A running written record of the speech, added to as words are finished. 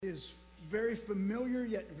Is very familiar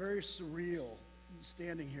yet very surreal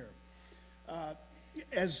standing here.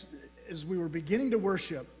 As we were beginning to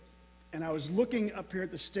worship, and I was looking up here at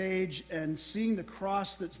the stage and seeing the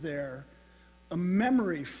cross that's there, a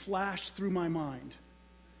memory flashed through my mind.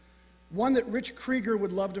 One that Rich Krieger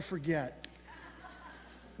would love to forget.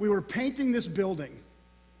 We were painting this building,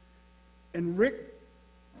 and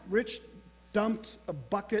Rich dumped a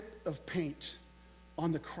bucket of paint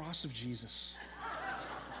on the cross of Jesus.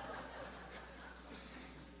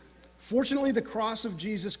 Fortunately, the cross of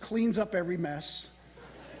Jesus cleans up every mess,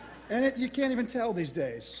 and you can't even tell these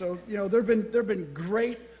days. So, there've been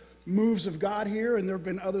great moves of God here, and there have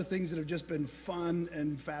been other things that have just been fun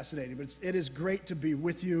and fascinating. But it is great to be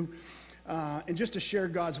with you, and just to share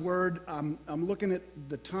God's word. I'm looking at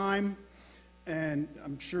the time, and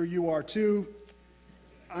I'm sure you are too.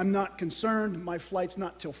 I'm not concerned. My flight's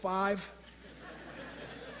not till 5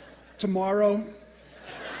 tomorrow.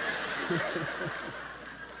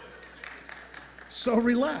 So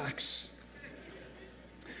relax.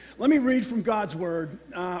 Let me read from God's word,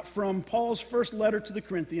 from Paul's first letter to the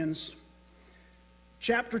Corinthians,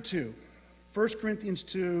 chapter 2, 1 Corinthians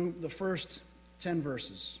 2, the first 10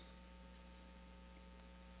 verses.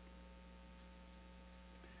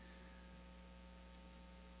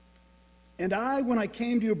 And I, when I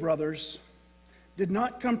came to you, brothers, did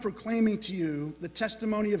not come proclaiming to you the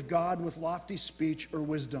testimony of God with lofty speech or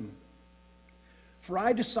wisdom. For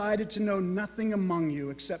I decided to know nothing among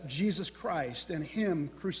you except Jesus Christ and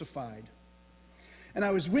Him crucified. And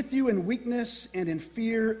I was with you in weakness and in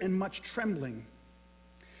fear and much trembling.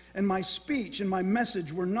 And my speech and my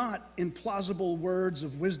message were not in plausible words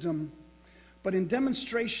of wisdom, but in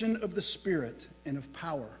demonstration of the Spirit and of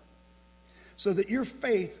power, so that your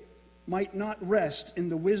faith might not rest in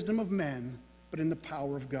the wisdom of men, but in the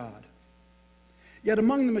power of God. Yet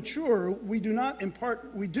among the mature, we do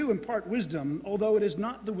impart wisdom, although it is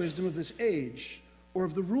not the wisdom of this age or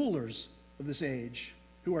of the rulers of this age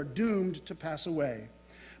who are doomed to pass away.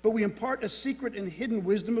 But we impart a secret and hidden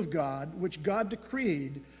wisdom of God, which God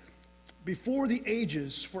decreed before the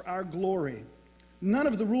ages for our glory. None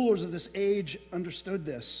of the rulers of this age understood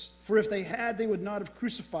this, for if they had, they would not have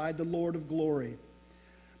crucified the Lord of glory.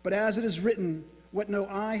 But as it is written, what no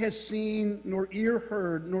eye has seen, nor ear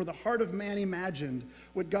heard, nor the heart of man imagined,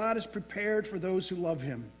 what God has prepared for those who love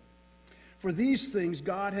Him. For these things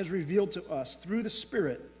God has revealed to us through the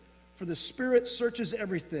Spirit, for the Spirit searches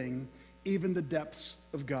everything, even the depths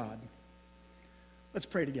of God. Let's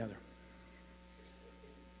pray together.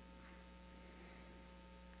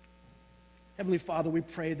 Heavenly Father, we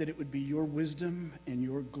pray that it would be your wisdom and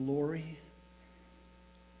your glory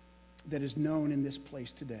that is known in this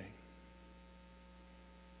place today.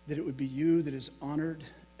 That it would be you that is honored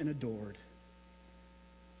and adored,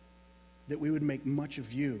 that we would make much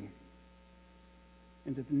of you,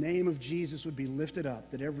 and that the name of Jesus would be lifted up,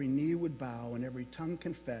 that every knee would bow and every tongue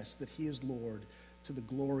confess that He is Lord, to the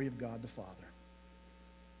glory of God the Father.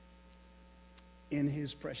 In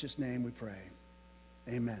His precious name we pray.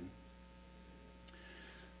 Amen.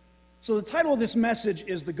 So the title of this message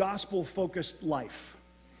is The Gospel-Focused Life.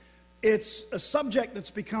 It's a subject that's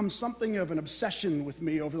become something of an obsession with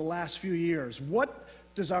me over the last few years. What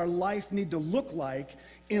does our life need to look like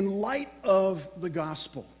in light of the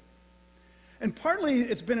gospel? And partly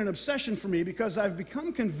it's been an obsession for me because I've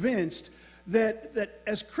become convinced that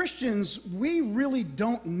as Christians, we really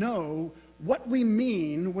don't know what we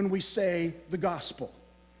mean when we say the gospel.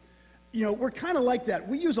 We're kind of like that.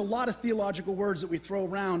 We use a lot of theological words that we throw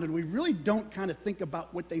around, and we really don't kind of think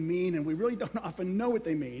about what they mean, and we really don't often know what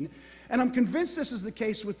they mean. And I'm convinced this is the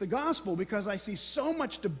case with the gospel because I see so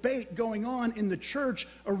much debate going on in the church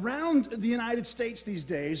around the United States these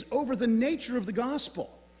days over the nature of the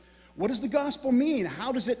gospel. What does the gospel mean?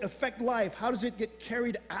 How does it affect life? How does it get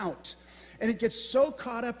carried out? And it gets so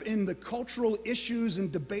caught up in the cultural issues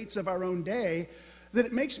and debates of our own day that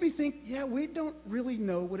it makes me think, we don't really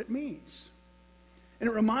know what it means. And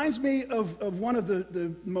it reminds me of one of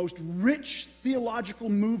the most rich theological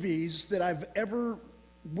movies that I've ever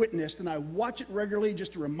witnessed, and I watch it regularly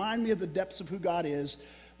just to remind me of the depths of who God is,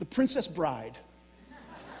 The Princess Bride.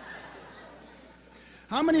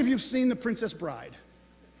 How many of you have seen The Princess Bride?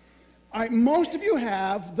 All right, most of you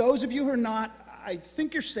have. Those of you who are not, I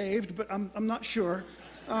think you're saved, but I'm not sure.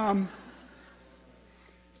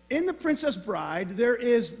 In The Princess Bride, there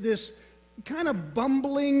is this kind of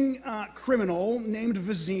bumbling criminal named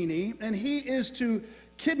Vizzini, and he is to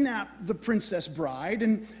kidnap the Princess Bride,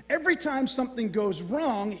 and every time something goes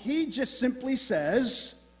wrong, he just simply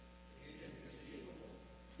says,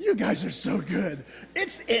 "You guys are so good.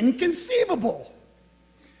 It's inconceivable."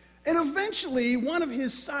 And eventually, one of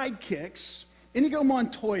his sidekicks, Inigo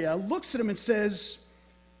Montoya, looks at him and says,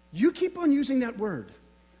 "You keep on using that word.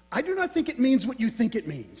 I do not think it means what you think it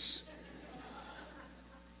means."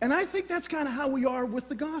 And I think that's kind of how we are with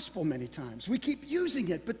the gospel many times. We keep using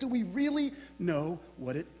it, but do we really know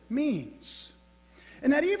what it means?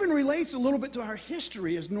 And that even relates a little bit to our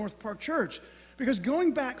history as North Park Church, because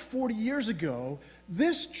going back 40 years ago,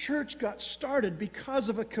 this church got started because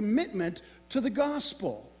of a commitment to the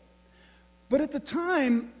gospel. But at the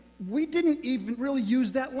time, we didn't even really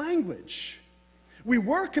use that language. We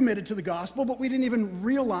were committed to the gospel, but we didn't even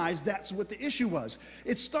realize that's what the issue was.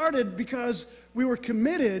 It started because we were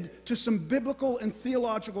committed to some biblical and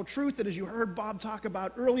theological truth that, as you heard Bob talk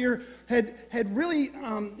about earlier, had really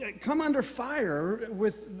come under fire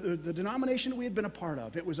with the denomination that we had been a part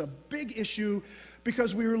of. It was a big issue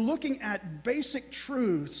because we were looking at basic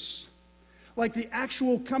truths like the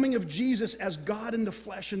actual coming of Jesus as God in the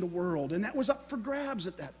flesh in the world, and that was up for grabs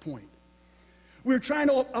at that point. We were trying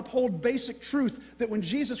to uphold basic truth that when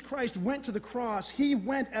Jesus Christ went to the cross, he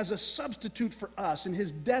went as a substitute for us, and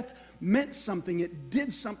his death meant something. It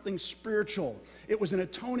did something spiritual. It was an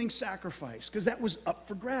atoning sacrifice, because that was up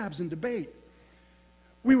for grabs and debate.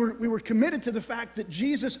 We were committed to the fact that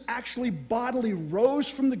Jesus actually bodily rose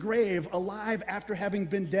from the grave alive after having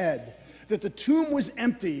been dead, that the tomb was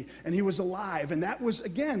empty and he was alive. And that was,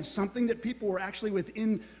 again, something that people were actually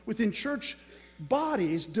within church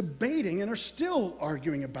bodies debating and are still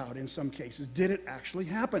arguing about in some cases. Did it actually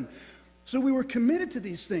happen? So we were committed to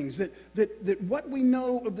these things, that what we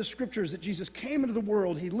know of the scriptures, that Jesus came into the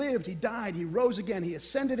world, he lived, he died, he rose again, he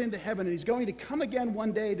ascended into heaven, and he's going to come again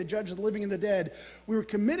one day to judge the living and the dead. We were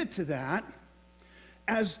committed to that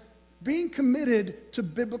as being committed to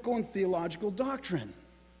biblical and theological doctrine.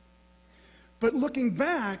 But looking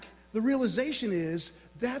back, the realization is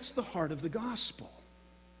that's the heart of the gospel.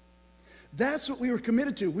 That's what we were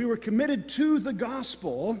committed to. We were committed to the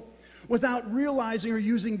gospel without realizing or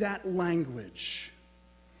using that language,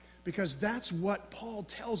 because that's what Paul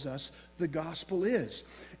tells us the gospel is.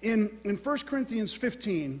 In 1 Corinthians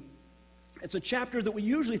 15, it's a chapter that we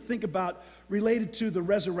usually think about related to the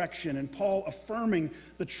resurrection and Paul affirming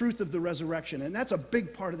the truth of the resurrection. And that's a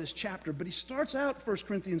big part of this chapter. But he starts out 1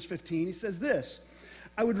 Corinthians 15, he says this,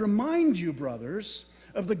 "I would remind you, brothers,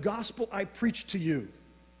 of the gospel I preached to you,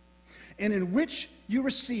 and in which you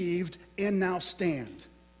received and now stand,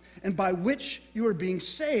 and by which you are being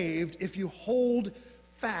saved if you hold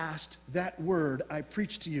fast that word I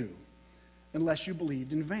preached to you, unless you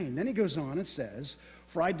believed in vain." Then he goes on and says,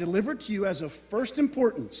 "For I delivered to you as of first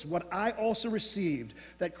importance what I also received,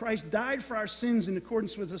 that Christ died for our sins in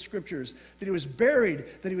accordance with the Scriptures, that he was buried,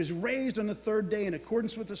 that he was raised on the third day in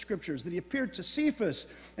accordance with the Scriptures, that he appeared to Cephas,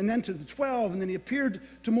 and then to the 12, and then he appeared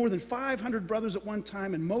to more than 500 brothers at one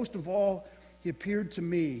time, and most of all, he appeared to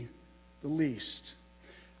me, the least."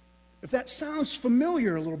 If that sounds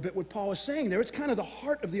familiar a little bit, what Paul is saying there, it's kind of the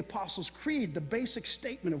heart of the Apostles' Creed, the basic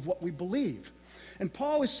statement of what we believe. And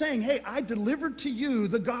Paul is saying, hey, I delivered to you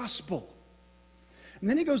the gospel. And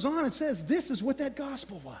then he goes on and says, this is what that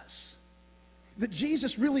gospel was. That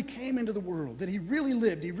Jesus really came into the world, that he really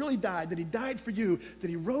lived, he really died, that he died for you, that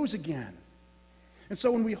he rose again. And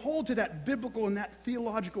so when we hold to that biblical and that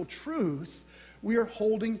theological truth, we are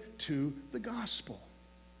holding to the gospel.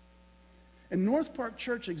 And North Park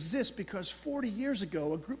Church exists because 40 years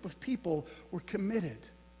ago, a group of people were committed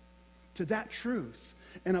to that truth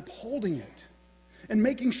and upholding it and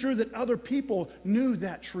making sure that other people knew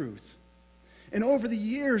that truth. And over the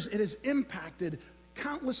years, it has impacted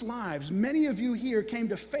countless lives. Many of you here came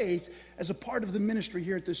to faith as a part of the ministry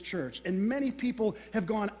here at this church. And many people have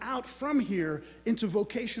gone out from here into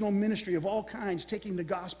vocational ministry of all kinds, taking the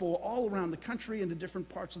gospel all around the country and to different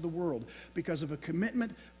parts of the world because of a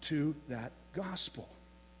commitment to that gospel.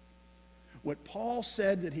 What Paul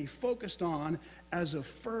said that he focused on as of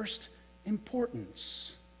first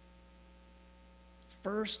importance.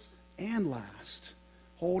 First and last,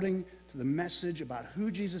 holding to the message about who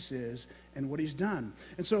Jesus is and what he's done.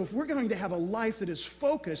 And so if we're going to have a life that is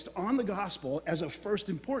focused on the gospel as of first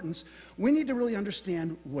importance, we need to really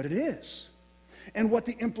understand what it is and what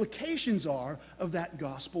the implications are of that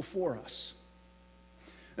gospel for us.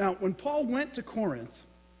 Now, when Paul went to Corinth,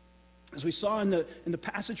 as we saw in the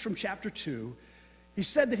passage from chapter 2, he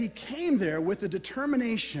said that he came there with a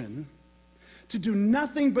determination to do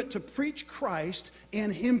nothing but to preach Christ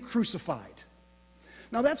and him crucified.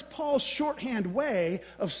 Now that's Paul's shorthand way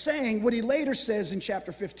of saying what he later says in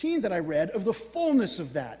chapter 15 that I read of the fullness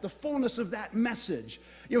of that message.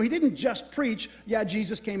 You know, he didn't just preach, yeah,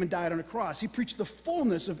 Jesus came and died on a cross. He preached the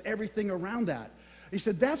fullness of everything around that. He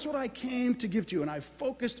said, that's what I came to give to you, and I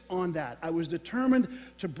focused on that. I was determined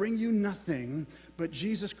to bring you nothing but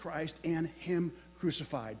Jesus Christ and him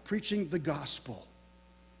crucified, preaching the gospel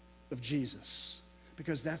of Jesus,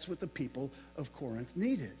 because that's what the people of Corinth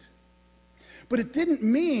needed. But it didn't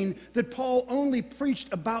mean that Paul only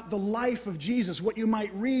preached about the life of Jesus, what you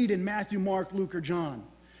might read in Matthew, Mark, Luke, or John.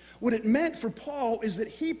 What it meant for Paul is that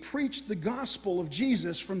he preached the gospel of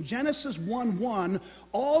Jesus from Genesis 1:1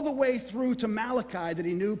 all the way through to Malachi that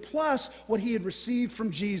he knew, plus what he had received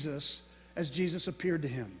from Jesus as Jesus appeared to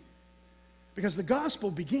him. Because the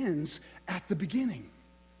gospel begins at the beginning.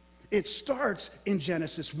 It starts in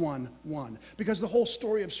Genesis 1:1, because the whole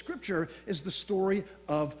story of Scripture is the story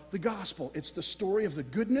of the gospel. It's the story of the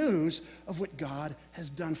good news of what God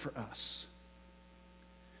has done for us.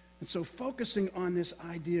 And so focusing on this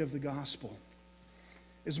idea of the gospel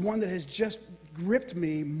is one that has just gripped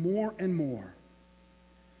me more and more.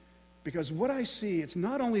 Because what I see, it's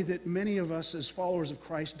not only that many of us as followers of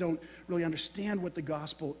Christ don't really understand what the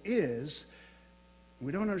gospel is,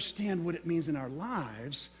 we don't understand what it means in our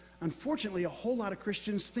lives. Unfortunately, a whole lot of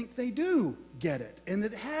Christians think they do get it, and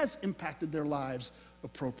that it has impacted their lives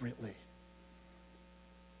appropriately.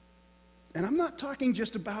 And I'm not talking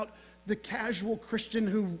just about the casual Christian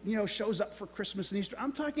who, shows up for Christmas and Easter.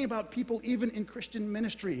 I'm talking about people even in Christian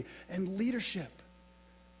ministry and leadership.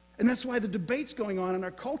 And that's why the debate's going on in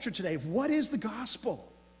our culture today of what is the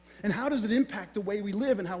gospel? And how does it impact the way we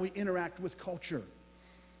live and how we interact with culture?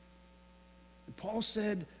 And Paul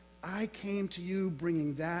said, I came to you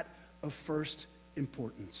bringing that of first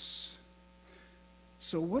importance.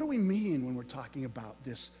 So what do we mean when we're talking about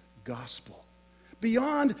this gospel?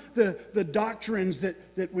 Beyond the doctrines that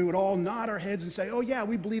we would all nod our heads and say, oh yeah,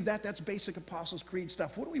 we believe that, that's basic Apostles' Creed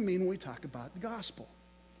stuff. What do we mean when we talk about the gospel?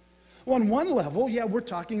 Well, on one level, we're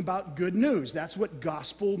talking about good news. That's what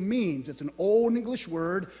gospel means. It's an old English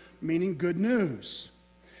word meaning good news.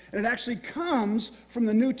 And it actually comes from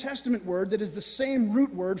the New Testament word that is the same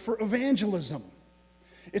root word for evangelism.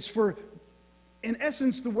 It's for, in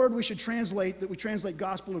essence, the word we translate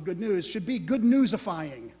gospel or good news should be good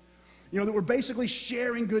newsifying. That we're basically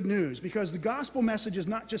sharing good news, because the gospel message is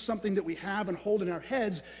not just something that we have and hold in our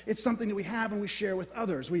heads, it's something that we have and we share with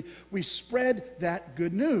others. We spread that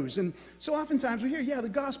good news. And so oftentimes we hear, the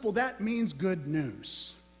gospel, that means good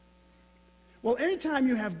news. Well, anytime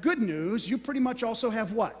you have good news, you pretty much also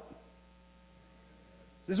have what?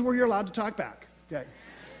 This is where you're allowed to talk back. Okay.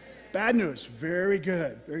 Bad news. Very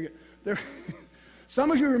good. Very good.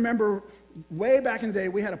 Some of you remember way back in the day,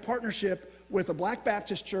 we had a partnership with a Black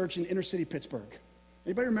Baptist church in inner city Pittsburgh.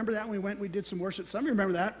 Anybody remember that when we did some worship? Some of you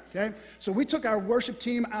remember that, okay? So we took our worship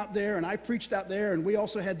team out there, and I preached out there, and we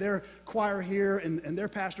also had their choir here, and their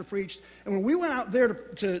pastor preached. And when we went out there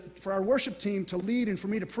for our worship team to lead and for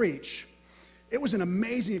me to preach, it was an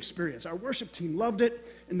amazing experience. Our worship team loved it,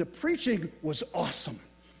 and the preaching was awesome.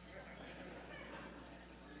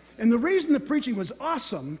 And the reason the preaching was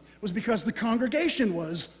awesome was because the congregation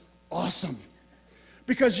was awesome.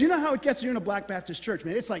 Because you know how it gets here in a Black Baptist church,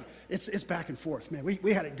 man. It's like, it's back and forth, man.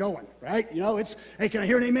 We had it going, right? It's, hey, can I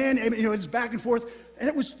hear an amen? It's back and forth. And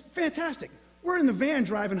it was fantastic. We're in the van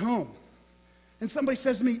driving home. And somebody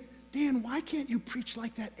says to me, Dan, why can't you preach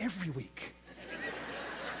like that every week?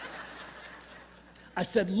 I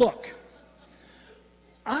said, look,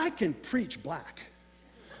 I can preach black.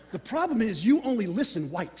 The problem is you only listen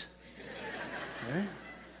white. Okay?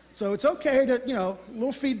 So it's okay to, a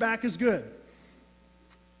little feedback is good.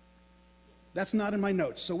 That's not in my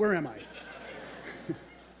notes, so where am I?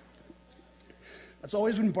 That's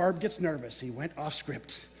always when Barb gets nervous. He went off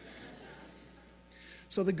script.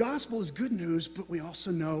 So the gospel is good news, but we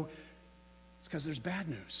also know it's because there's bad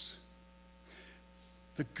news.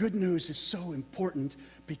 The good news is so important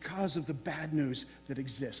because of the bad news that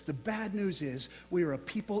exists. The bad news is we are a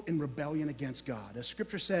people in rebellion against God. As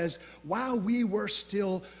Scripture says, while we were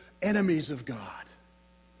still enemies of God,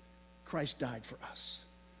 Christ died for us.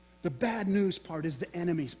 The bad news part is the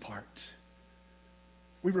enemy's part.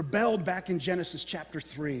 We rebelled back in Genesis chapter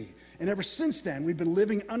 3. And ever since then, we've been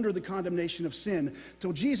living under the condemnation of sin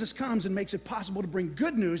till Jesus comes and makes it possible to bring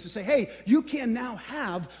good news to say, hey, you can now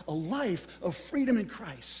have a life of freedom in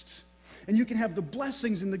Christ. And you can have the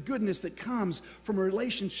blessings and the goodness that comes from a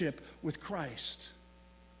relationship with Christ.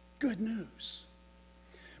 Good news.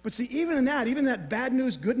 But see, even that bad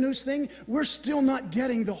news, good news thing, we're still not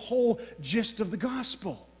getting the whole gist of the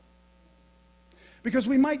gospel. Because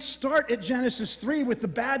we might start at Genesis 3 with the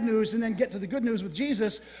bad news and then get to the good news with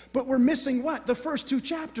Jesus, but we're missing what? The first 2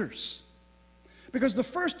 chapters. Because the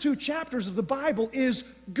first 2 chapters of the Bible is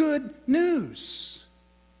good news.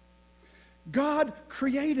 God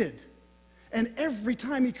created, And every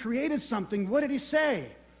time he created something, what did he say?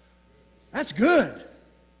 That's good.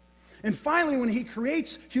 And finally, when he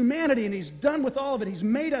creates humanity and he's done with all of it, he's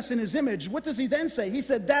made us in his image, what does he then say? He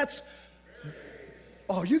said, that's,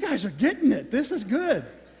 oh, you guys are getting it. This is good.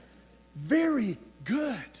 Very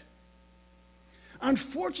good.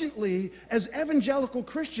 Unfortunately, as evangelical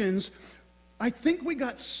Christians, I think we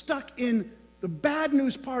got stuck in the bad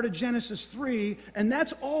news part of Genesis 3, and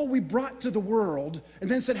that's all we brought to the world, and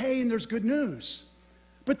then said, hey, and there's good news.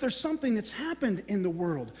 But there's something that's happened in the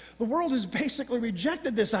world. The world has basically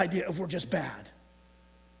rejected this idea of we're just bad.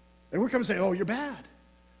 And we're coming to say, oh, you're bad.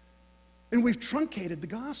 And we've truncated the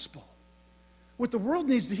gospel. What the world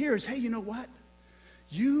needs to hear is, hey, you know what?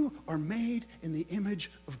 You are made in the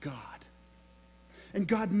image of God. And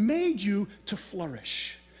God made you to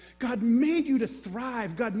flourish. God made you to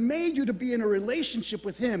thrive. God made you to be in a relationship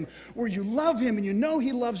with him where you love him and you know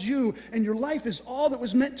he loves you and your life is all that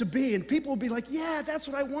was meant to be. And people will be like, yeah, that's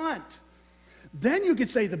what I want. Then you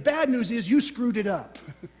could say the bad news is you screwed it up.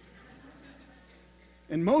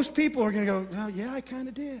 And most people are going to go, well, yeah, I kind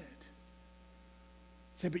of did.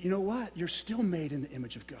 Say, but you know what? You're still made in the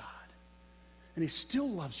image of God. And he still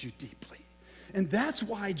loves you deeply. And that's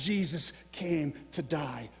why Jesus came to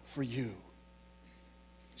die for you.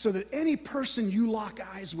 So that any person you lock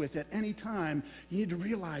eyes with at any time, you need to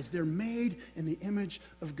realize they're made in the image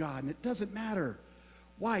of God. And it doesn't matter,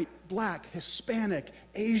 white, black, Hispanic,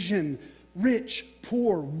 Asian, rich,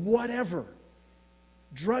 poor, whatever,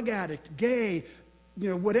 drug addict, gay,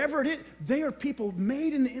 whatever it is, they are people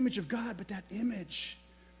made in the image of God, but that image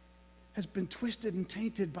has been twisted and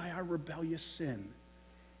tainted by our rebellious sin.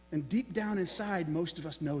 And deep down inside, most of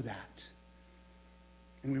us know that.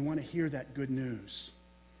 And we want to hear that good news.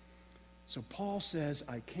 So Paul says,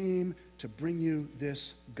 I came to bring you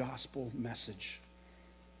this gospel message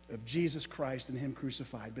of Jesus Christ and him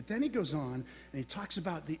crucified. But then he goes on and he talks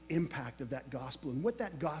about the impact of that gospel and what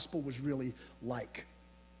that gospel was really like.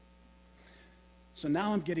 So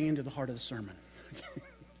now I'm getting into the heart of the sermon.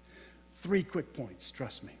 3 quick points,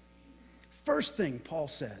 trust me. First thing Paul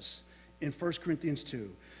says in 1 Corinthians 2,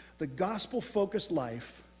 the gospel-focused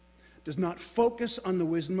life does not focus on the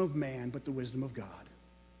wisdom of man, but the wisdom of God.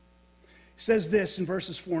 Says this in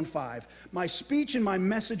verses 4 and 5, my speech and my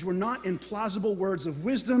message were not in plausible words of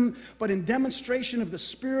wisdom, but in demonstration of the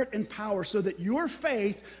Spirit and power, so that your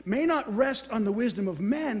faith may not rest on the wisdom of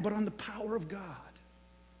men, but on the power of God.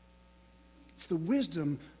 It's the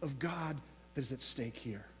wisdom of God that is at stake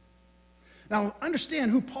here. Now,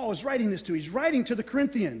 understand who Paul is writing this to. He's writing to the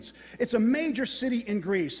Corinthians. It's a major city in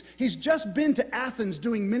Greece. He's just been to Athens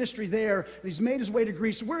doing ministry there, and he's made his way to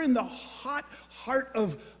Greece. We're in the hot heart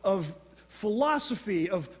of philosophy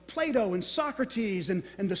of Plato and Socrates and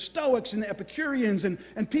the Stoics and the Epicureans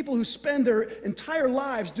and people who spend their entire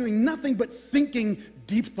lives doing nothing but thinking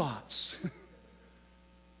deep thoughts.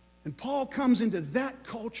 And Paul comes into that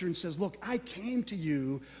culture and says, look, I came to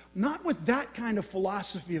you not with that kind of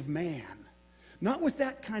philosophy of man, not with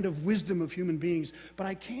that kind of wisdom of human beings, but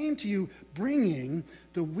I came to you bringing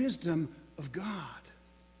the wisdom of God.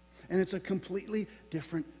 And it's a completely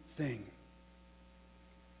different thing.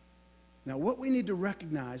 Now, what we need to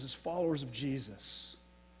recognize as followers of Jesus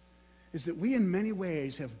is that we in many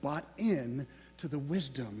ways have bought in to the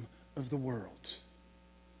wisdom of the world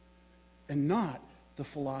and not the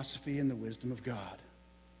philosophy and the wisdom of God.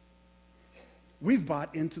 We've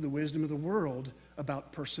bought into the wisdom of the world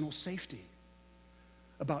about personal safety,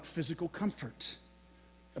 about physical comfort,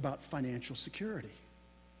 about financial security.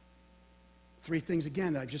 3 things,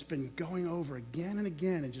 again, that I've just been going over again and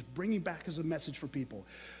again and just bringing back as a message for people.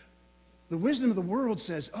 The wisdom of the world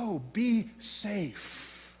says, oh, be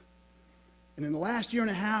safe. And in the last year and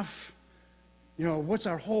a half, what's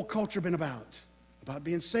our whole culture been about? About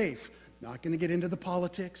being safe. Not going to get into the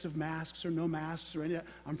politics of masks or no masks or any of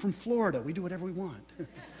that. I'm from Florida. We do whatever we want. Yeah.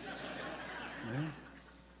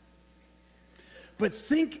 But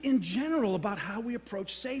think in general about how we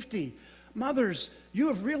approach safety. Mothers, you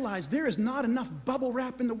have realized there is not enough bubble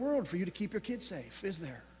wrap in the world for you to keep your kids safe, is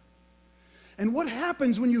there? And what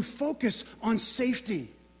happens when you focus on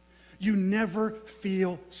safety? You never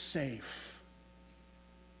feel safe.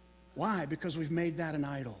 Why? Because we've made that an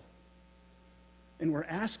idol. And we're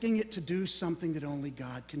asking it to do something that only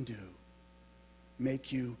God can do.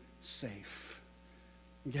 Make you safe.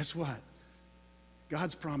 And guess what?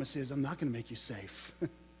 God's promise is, I'm not going to make you safe.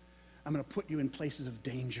 I'm going to put you in places of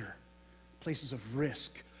danger, places of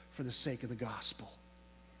risk for the sake of the gospel.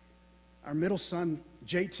 Our middle son,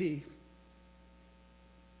 JT,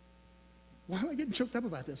 why am I getting choked up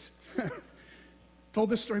about this? Told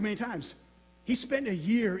this story many times. He spent a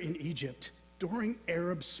year in Egypt during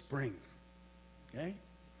Arab Spring. okay?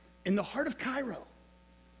 In the heart of Cairo.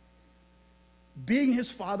 Being his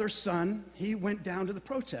father's son, he went down to the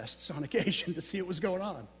protests on occasion to see what was going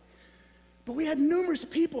on. But we had numerous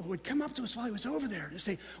people who would come up to us while he was over there and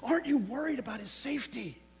say, aren't you worried about his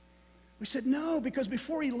safety? We said, no, because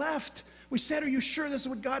before he left, we said, are you sure this is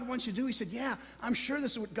what God wants you to do? He said, yeah, I'm sure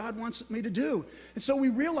this is what God wants me to do. And so we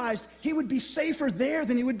realized he would be safer there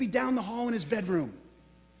than he would be down the hall in his bedroom.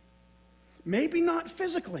 Maybe not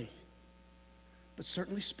physically, but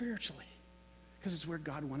certainly spiritually, because it's where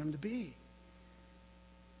God wanted him to be.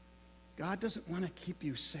 God doesn't want to keep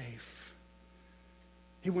you safe.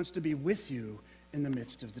 He wants to be with you in the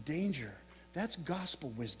midst of the danger. That's gospel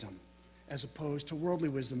wisdom as opposed to worldly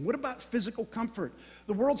wisdom. What about physical comfort?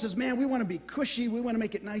 The world says, man, we want to be cushy. We want to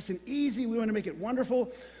make it nice and easy. We want to make it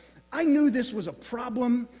wonderful. I knew this was a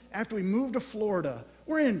problem after we moved to Florida.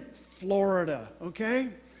 We're in Florida, okay?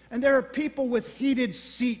 And there are people with heated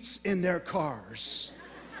seats in their cars.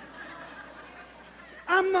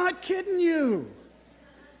 I'm not kidding you.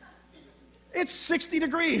 It's 60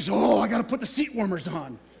 degrees. Oh, I got to put the seat warmers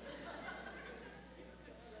on.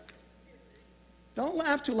 Don't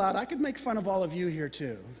laugh too loud. I could make fun of all of you here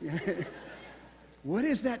too. What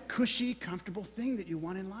is that cushy, comfortable thing that you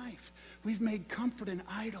want in life? We've made comfort an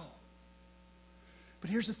idol. But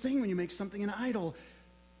here's the thing, when you make something an idol,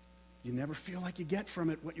 you never feel like you get from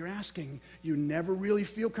it what you're asking. You never really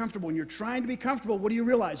feel comfortable. When you're trying to be comfortable, what do you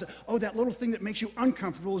realize? Oh, that little thing that makes you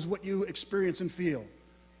uncomfortable is what you experience and feel.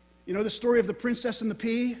 You know the story of the princess and the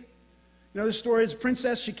pea? You know the story of the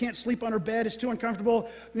princess, she can't sleep on her bed, it's too uncomfortable.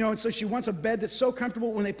 And so she wants a bed that's so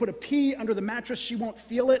comfortable, when they put a pea under the mattress, she won't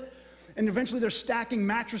feel it. And eventually they're stacking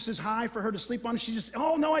mattresses high for her to sleep on. She just,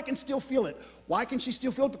 oh no, I can still feel it. Why can she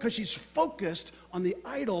still feel it? Because she's focused on the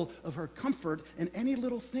idol of her comfort, and any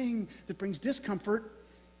little thing that brings discomfort,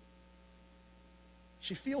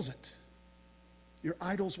 she feels it. Your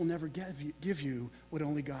idols will never give you what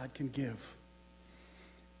only God can give.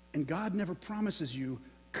 And God never promises you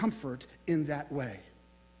comfort in that way.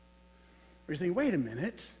 Or you think, wait a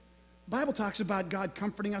minute. The Bible talks about God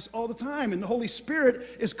comforting us all the time, and the Holy Spirit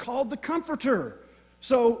is called the Comforter.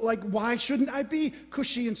 So, why shouldn't I be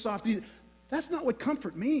cushy and soft? That's not what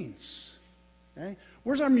comfort means. Okay?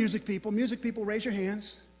 Where's our music people? Music people, raise your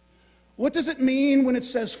hands. What does it mean when it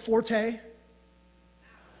says forte?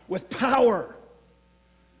 With power.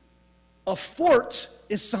 A fort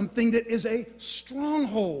is something that is a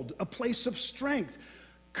stronghold, a place of strength.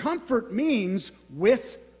 Comfort means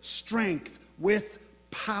with strength, with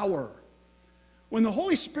power. When the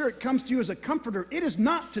Holy Spirit comes to you as a comforter, it is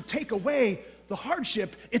not to take away the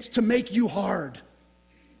hardship, it's to make you hard.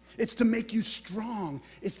 It's to make you strong.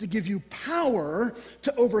 It's to give you power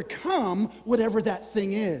to overcome whatever that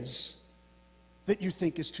thing is that you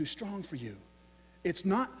think is too strong for you. It's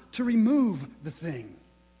not to remove the thing.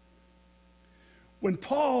 When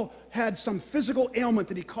Paul had some physical ailment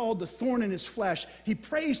that he called the thorn in his flesh, he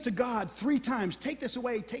prays to God 3 times, take this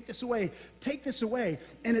away, take this away, take this away.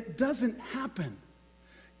 And it doesn't happen.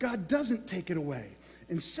 God doesn't take it away.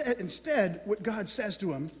 Instead, what God says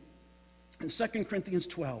to him in 2 Corinthians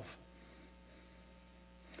 12,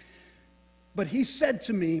 but he said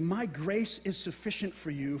to me, my grace is sufficient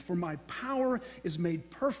for you, for my power is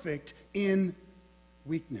made perfect in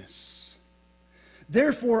weakness.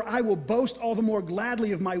 Therefore, I will boast all the more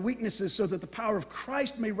gladly of my weaknesses, so that the power of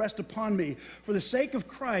Christ may rest upon me. For the sake of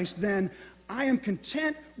Christ, then, I am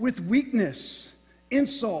content with weakness,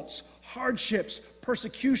 insults, hardships,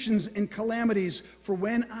 persecutions, and calamities. For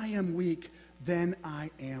when I am weak, then I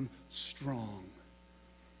am strong.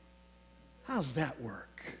 How's that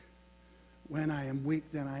work? When I am weak,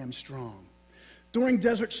 then I am strong. During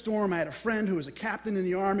Desert Storm, I had a friend who was a captain in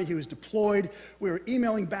the Army. He was deployed. We were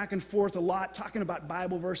emailing back and forth a lot, talking about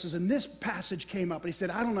Bible verses, and this passage came up, and he said,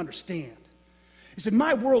 I don't understand. He said,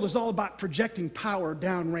 my world is all about projecting power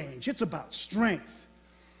downrange. It's about strength.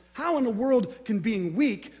 How in the world can being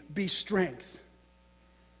weak be strength?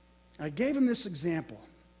 I gave him this example.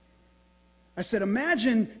 I said,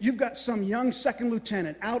 imagine you've got some young second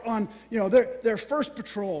lieutenant out on their first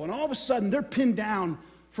patrol, and all of a sudden they're pinned down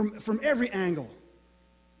from every angle.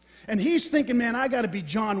 And he's thinking, man, I got to be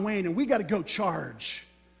John Wayne, and we got to go charge.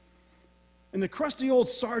 And the crusty old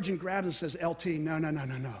sergeant grabs and says, LT,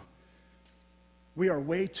 no. We are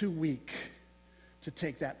way too weak to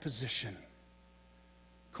take that position.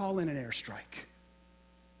 Call in an airstrike.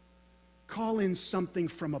 Call in something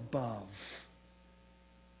from above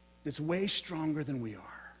that's way stronger than we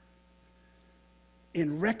are.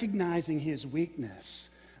 In recognizing his weakness,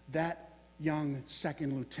 that young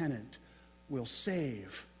second lieutenant will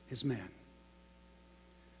save his men.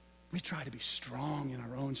 We try to be strong in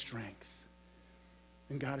our own strength.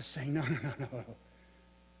 And God is saying, no, no, no, no.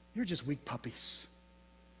 You're just weak puppies.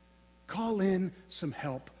 Call in some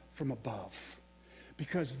help from above,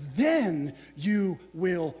 because then you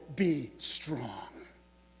will be strong.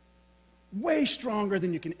 Way stronger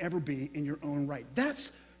than you can ever be in your own right.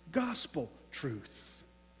 That's gospel truth.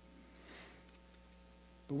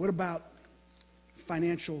 But what about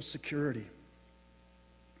financial security?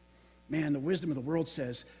 Man, the wisdom of the world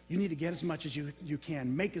says you need to get as much as you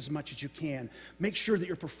can, make as much as you can, make sure that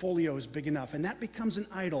your portfolio is big enough, and that becomes an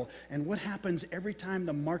idol. And what happens every time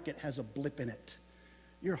the market has a blip in it?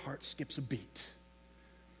 Your heart skips a beat,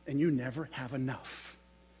 and you never have enough,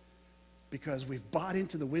 because we've bought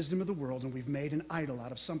into the wisdom of the world and we've made an idol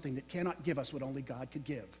out of something that cannot give us what only God could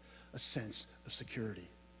give, a sense of security.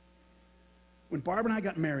 When Barb and I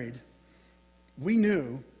got married, we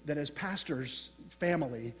knew that as pastors'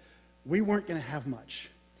 family, we weren't going to have much.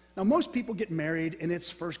 Now, most people get married, and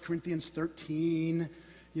it's 1 Corinthians 13.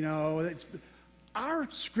 You know, our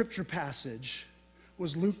scripture passage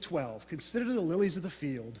was Luke 12. Consider the lilies of the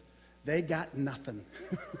field. They got nothing.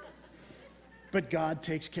 But God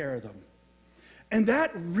takes care of them. And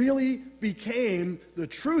that really became the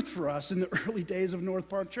truth for us in the early days of North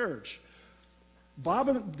Park Church. Bob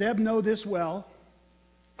and Deb know this well.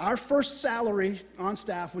 Our first salary on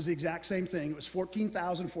staff was the exact same thing. It was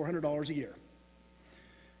 $14,400 a year.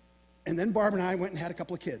 And then Barb and I went and had a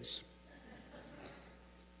couple of kids.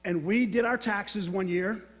 And we did our taxes one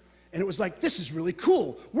year, and it was like, this is really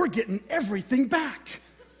cool. We're getting everything back.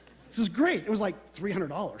 This is great. It was like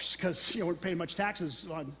 $300 because we're paying much taxes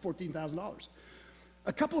on $14,000.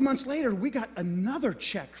 A couple of months later, we got another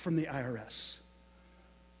check from the IRS.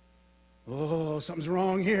 Oh, something's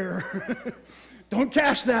wrong here. Don't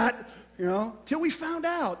cash that, till we found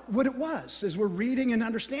out what it was. As we're reading and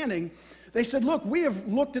understanding, they said, look, we have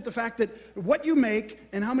looked at the fact that what you make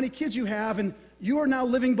and how many kids you have, and you are now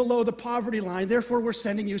living below the poverty line, therefore we're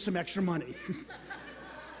sending you some extra money.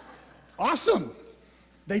 Awesome.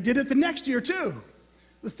 They did it the next year too.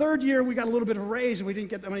 The third year, we got a little bit of a raise, and we didn't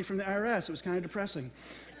get the money from the IRS. It was kind of depressing.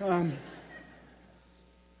 But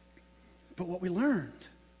what we learned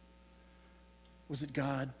was that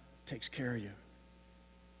God takes care of you.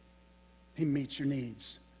 He meets your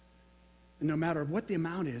needs. And no matter what the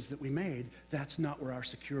amount is that we made, that's not where our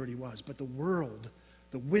security was. But the world,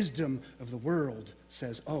 the wisdom of the world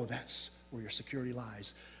says, oh, that's where your security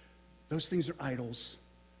lies. Those things are idols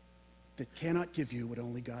that cannot give you what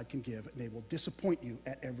only God can give, and they will disappoint you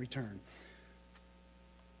at every turn.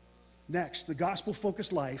 Next, the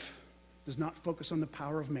gospel-focused life does not focus on the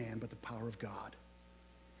power of man, but the power of God.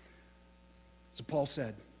 So Paul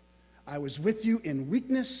said, I was with you in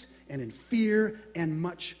weakness and in fear and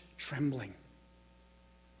much trembling.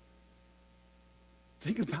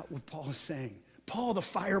 Think about what Paul is saying. Paul, the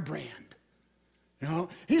firebrand.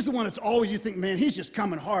 He's the one that's always, you think, man, he's just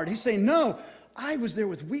coming hard. He's saying, no, I was there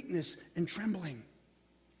with weakness and trembling.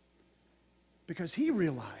 Because he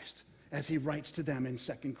realized, as he writes to them in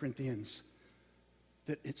 2 Corinthians,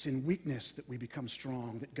 that it's in weakness that we become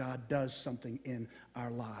strong, that God does something in our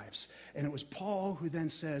lives. And it was Paul who then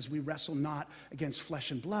says, we wrestle not against flesh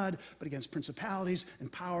and blood, but against principalities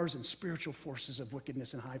and powers and spiritual forces of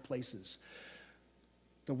wickedness in high places.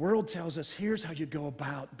 The world tells us, here's how you go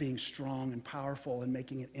about being strong and powerful and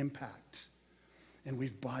making an impact. And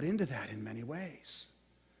we've bought into that in many ways.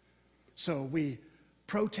 So we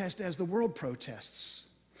protest as the world protests.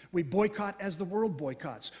 We boycott as the world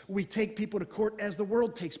boycotts. We take people to court as the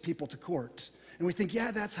world takes people to court. And we think,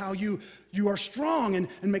 yeah, that's how you are strong and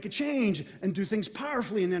make a change and do things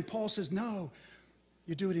powerfully. And then Paul says, no,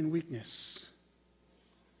 you do it in weakness.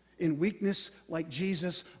 In weakness like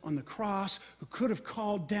Jesus on the cross, who could have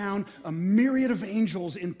called down a myriad of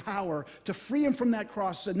angels in power to free him from that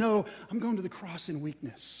cross, said, no, I'm going to the cross in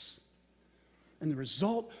weakness. And the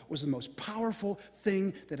result was the most powerful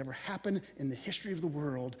thing that ever happened in the history of the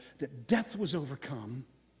world, that death was overcome,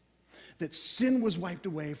 that sin was wiped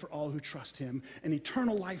away for all who trust him, and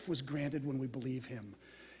eternal life was granted when we believe him.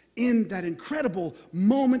 In that incredible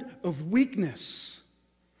moment of weakness,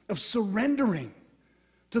 of surrendering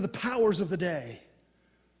to the powers of the day,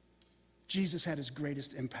 Jesus had his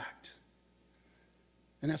greatest impact.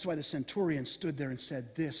 And that's why the centurion stood there and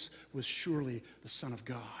said, this was surely the Son of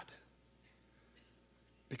God.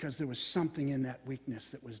 Because there was something in that weakness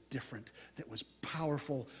that was different, that was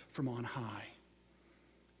powerful from on high.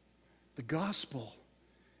 The gospel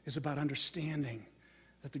is about understanding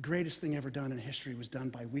that the greatest thing ever done in history was done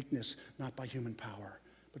by weakness, not by human power,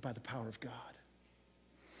 but by the power of God.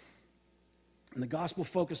 And the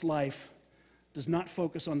gospel-focused life does not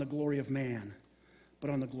focus on the glory of man, but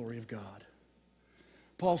on the glory of God.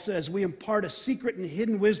 Paul says, we impart a secret and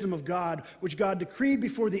hidden wisdom of God, which God decreed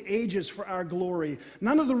before the ages for our glory.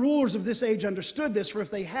 None of the rulers of this age understood this, for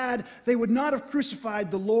if they had, they would not have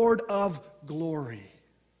crucified the Lord of glory.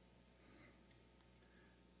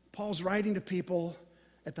 Paul's writing to people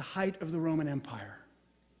at the height of the Roman Empire.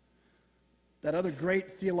 That other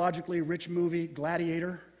great theologically rich movie,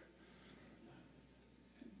 Gladiator.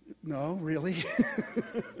 No, really?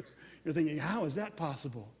 You're thinking, how is that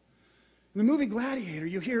possible? In the movie Gladiator,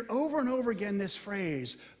 you hear over and over again this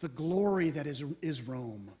phrase, the glory that is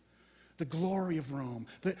Rome. The glory of Rome.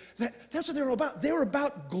 That's what they were about. They were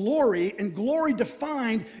about glory, and glory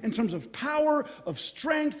defined in terms of power, of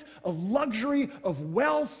strength, of luxury, of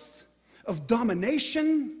wealth, of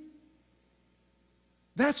domination.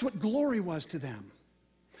 That's what glory was to them.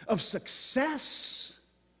 Of success,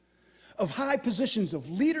 of high positions of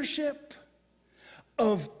leadership,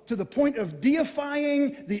 to the point of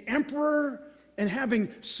deifying the emperor and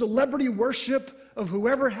having celebrity worship of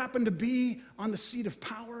whoever happened to be on the seat of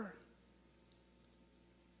power.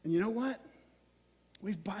 And you know what?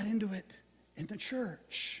 We've bought into it in the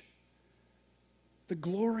church. The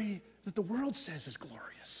glory that the world says is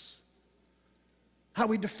glorious. How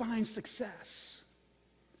we define success.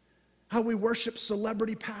 How we worship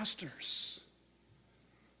celebrity pastors.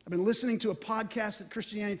 I've been listening to a podcast that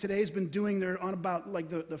Christianity Today has been doing. They're on about like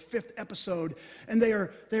the fifth episode. And they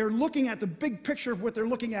are looking at the big picture of what they're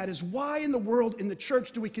looking at is why in the world, in the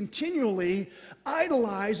church, do we continually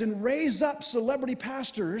idolize and raise up celebrity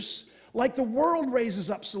pastors like the world raises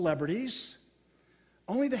up celebrities,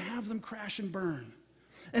 only to have them crash and burn.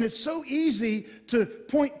 And it's so easy to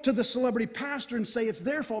point to the celebrity pastor and say it's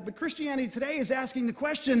their fault. But Christianity Today is asking the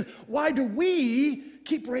question, why do we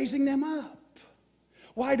keep raising them up?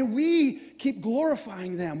 Why do we keep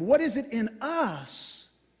glorifying them? What is it in us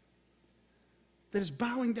that is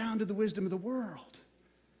bowing down to the wisdom of the world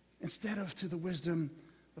instead of to the wisdom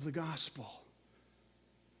of the gospel?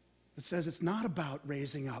 That says it's not about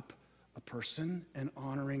raising up a person and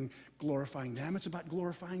honoring, glorifying them. It's about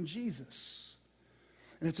glorifying Jesus.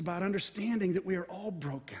 And it's about understanding that we are all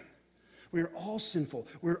broken. We are all sinful.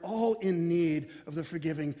 We're all in need of the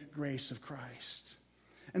forgiving grace of Christ.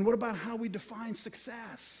 And what about how we define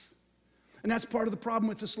success? And that's part of the problem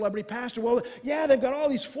with the celebrity pastor. Well, yeah, they've got all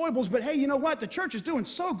these foibles, but hey, you know what? The church is doing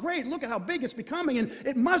so great. Look at how big it's becoming, and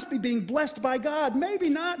it must be being blessed by God. Maybe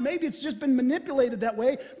not. Maybe it's just been manipulated that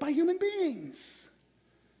way by human beings.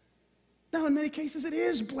 Now, in many cases, it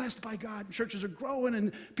is blessed by God. Churches are growing,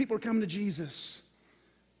 and people are coming to Jesus.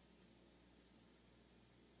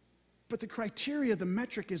 But the criteria, the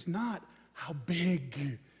metric is not how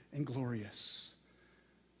big and glorious.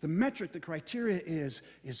 The metric, the criteria is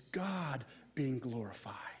God being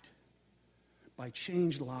glorified by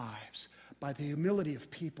changed lives, by the humility of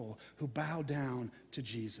people who bow down to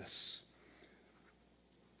Jesus.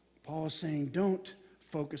 Paul is saying, don't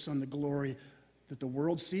focus on the glory that the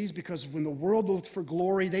world sees, because when the world looked for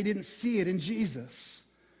glory, they didn't see it in Jesus,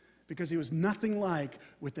 because he was nothing like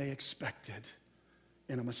what they expected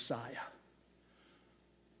in a Messiah.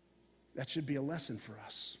 That should be a lesson for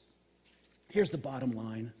us. Here's the bottom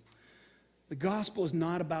line. The gospel is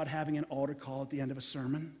not about having an altar call at the end of a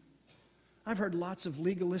sermon. I've heard lots of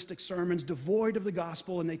legalistic sermons devoid of the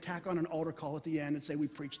gospel, and they tack on an altar call at the end and say, we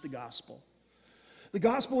preach the gospel. The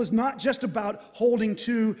gospel is not just about holding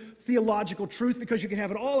to theological truth, because you can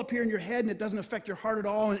have it all up here in your head and it doesn't affect your heart at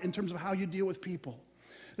all in terms of how you deal with people.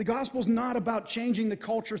 The gospel is not about changing the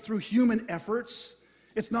culture through human efforts.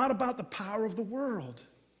 It's not about the power of the world.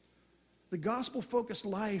 The gospel-focused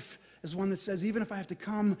life is one that says, even if I have to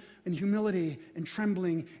come in humility and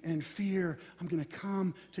trembling and in fear, I'm going to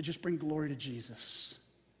come to just bring glory to Jesus.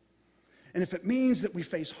 And if it means that we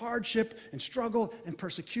face hardship and struggle and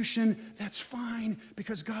persecution, that's fine,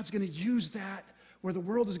 because God's going to use that where the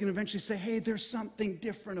world is going to eventually say, hey, there's something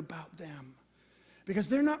different about them. Because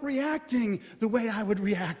they're not reacting the way I would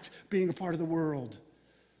react being a part of the world.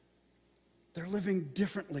 They're living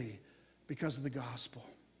differently because of the gospel.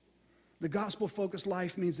 The gospel-focused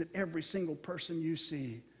life means that every single person you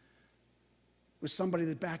see was somebody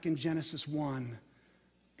that back in Genesis 1,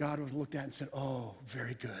 God would have looked at and said, oh,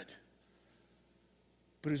 very good.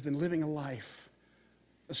 But who's been living a life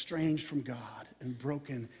estranged from God and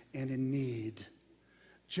broken and in need,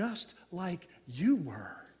 just like you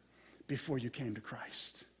were before you came to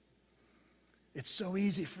Christ. It's so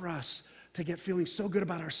easy for us to get feeling so good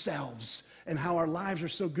about ourselves and how our lives are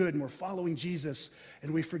so good and we're following Jesus.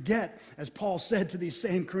 And we forget, as Paul said to these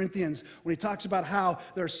same Corinthians, when he talks about how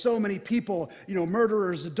there are so many people,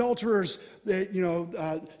 murderers, adulterers,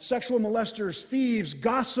 sexual molesters, thieves,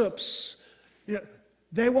 gossips.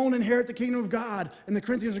 They won't inherit the kingdom of God. And the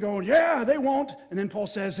Corinthians are going, yeah, they won't. And then Paul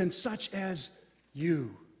says, and such as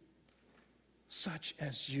you,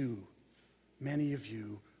 many of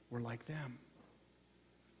you were like them.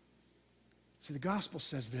 See, the gospel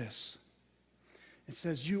says this. It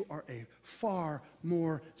says you are a far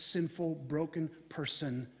more sinful, broken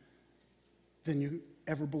person than you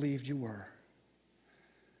ever believed you were.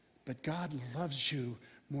 But God loves you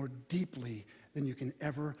more deeply than you can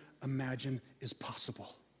ever imagine is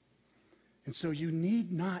possible. And so you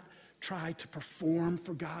need not try to perform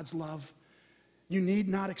for God's love. You need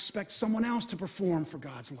not expect someone else to perform for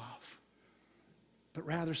God's love. But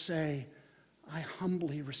rather say, I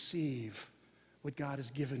humbly receive what God has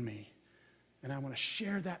given me. And I want to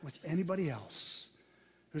share that with anybody else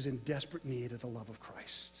who's in desperate need of the love of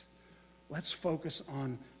Christ. Let's focus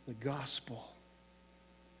on the gospel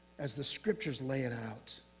as the scriptures lay it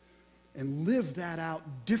out and live that out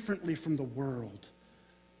differently from the world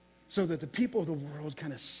so that the people of the world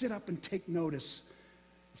kind of sit up and take notice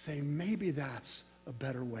and say, maybe that's a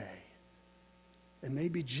better way. And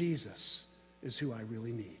maybe Jesus is who I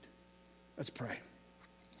really need. Let's pray.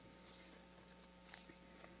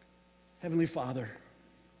 Heavenly Father,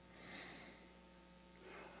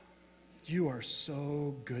 you are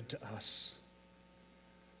so good to us.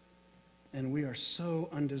 And we are so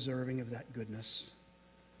undeserving of that goodness.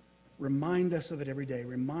 Remind us of it every day.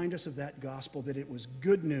 Remind us of that gospel, that it was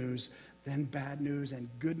good news, then bad news, and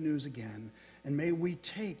good news again. And may we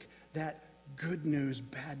take that good news,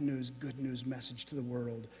 bad news, good news message to the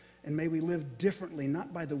world. And may we live differently,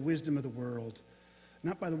 not by the wisdom of the world,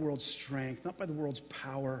 not by the world's strength, not by the world's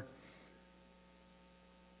power,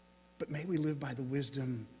 but may we live by the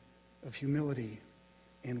wisdom of humility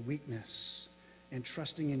and weakness and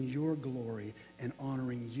trusting in your glory and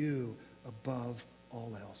honoring you above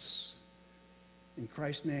all else. In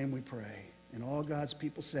Christ's name we pray. And all God's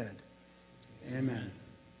people said, amen.